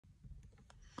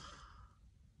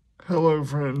Hello,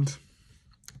 friend.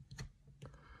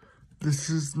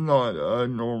 This is not a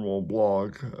normal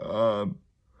blog.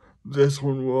 This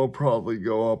one will probably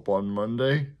go up on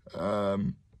Monday. I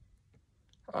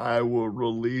will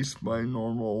release my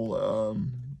normal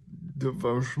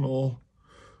devotional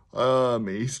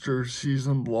Easter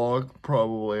season blog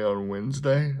probably on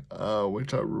Wednesday,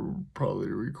 which I will probably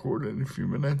record in a few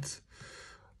minutes.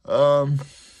 I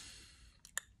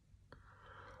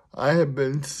have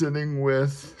been sitting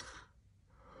with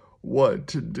what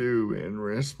to do in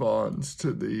response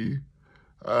to the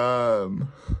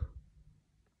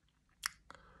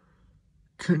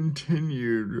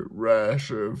continued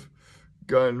rash of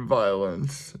gun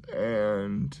violence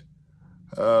and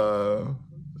the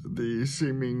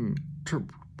seeming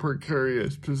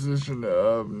precarious position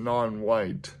of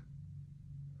non-white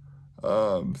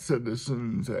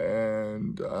citizens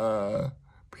and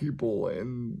people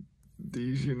in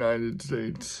these United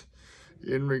States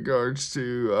in regards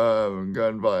to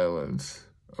gun violence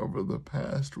over the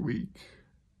past week.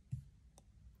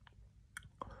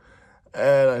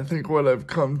 And I think what I've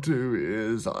come to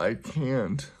is I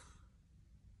can't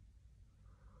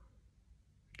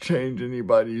change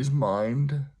anybody's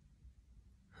mind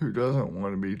who doesn't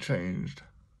want to be changed.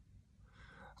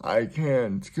 I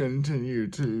can't continue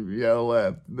to yell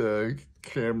at the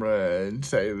camera and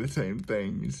say the same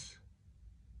things.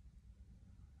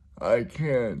 I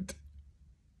can't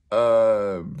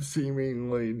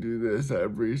seemingly do this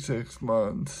every 6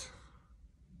 months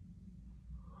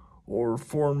or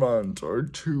 4 months or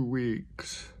 2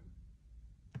 weeks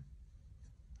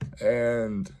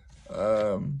and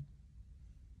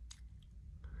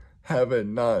have it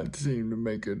not seem to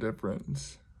make a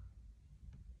difference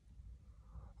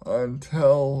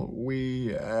until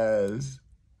we as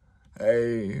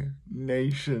a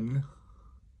nation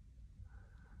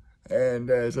and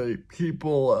as a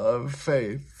people of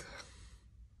faith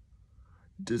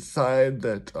decide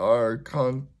that our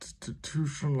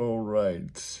constitutional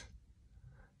rights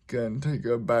can take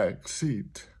a back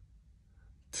seat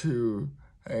to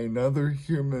another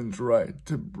human's right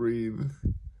to breathe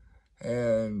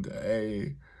and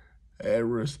a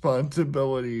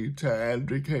responsibility to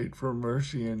advocate for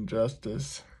mercy and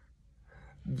justice.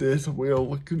 This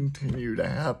will continue to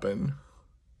happen.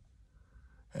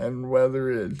 And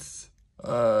whether it's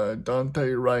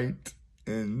Dante Wright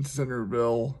in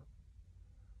Centerville,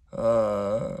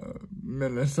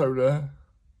 Minnesota,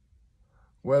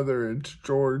 whether it's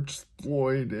George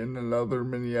Floyd in another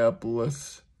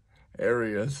Minneapolis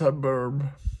area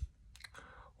suburb,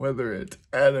 whether it's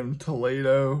Adam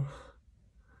Toledo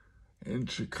in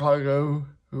Chicago,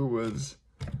 who was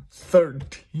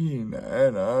 13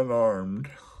 and unarmed,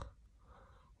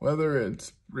 whether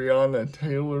it's Breonna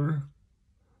Taylor,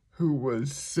 who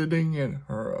was sitting in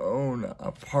her own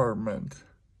apartment.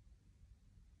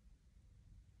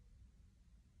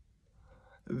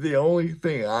 The only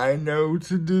thing I know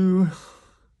to do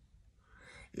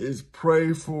is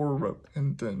pray for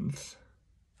repentance.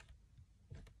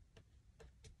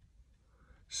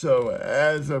 So,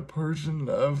 as a person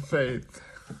of faith,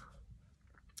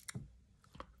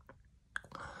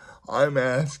 I'm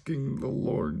asking the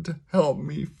Lord to help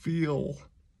me feel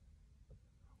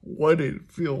what it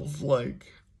feels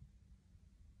like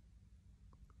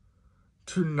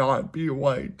to not be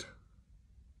white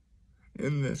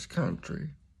in this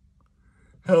country.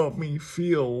 Help me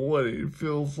feel what it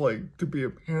feels like to be a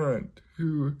parent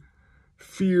who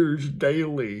fears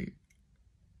daily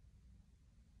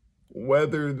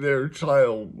whether their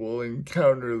child will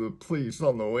encounter the police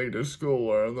on the way to school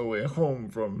or on the way home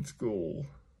from school.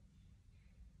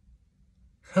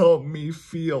 Help me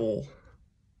feel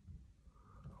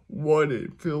what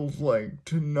it feels like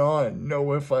to not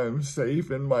know if I'm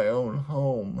safe in my own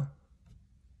home.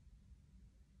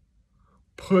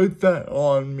 Put that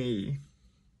on me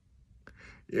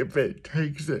if it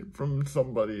takes it from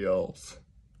somebody else.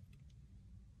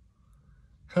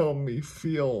 Help me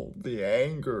feel the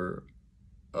anger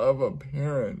of a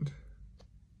parent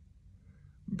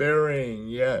burying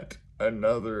yet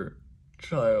another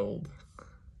child.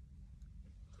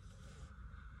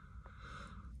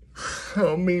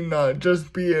 Help me not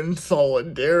just be in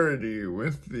solidarity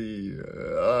with the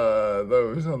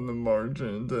those on the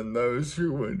margins and those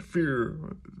who would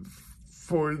fear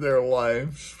for their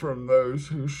lives from those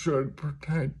who should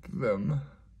protect them,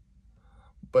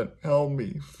 but help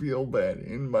me feel that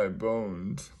in my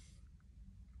bones.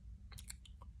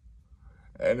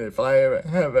 And if I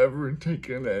have ever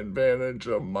taken advantage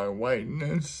of my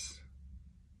whiteness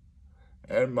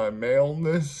and my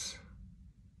maleness,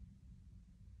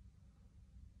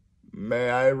 may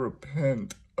I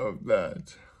repent of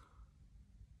that.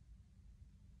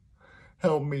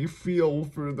 help me feel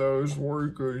for those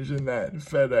workers in that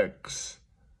FedEx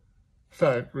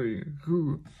factory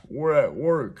who were at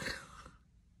work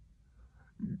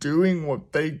doing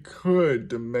what they could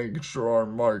to make sure our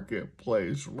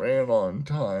marketplace ran on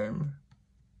time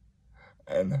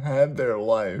and had their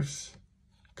lives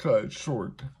cut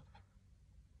short.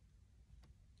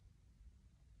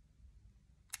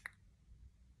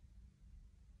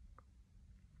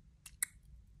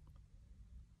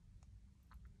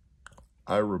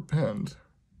 I repent.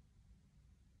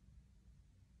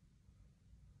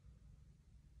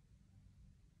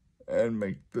 And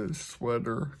make this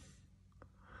sweater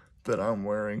that I'm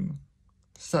wearing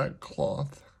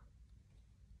sackcloth,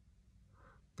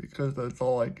 because that's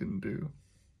all I can do.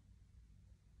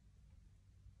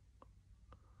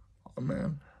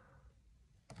 Amen.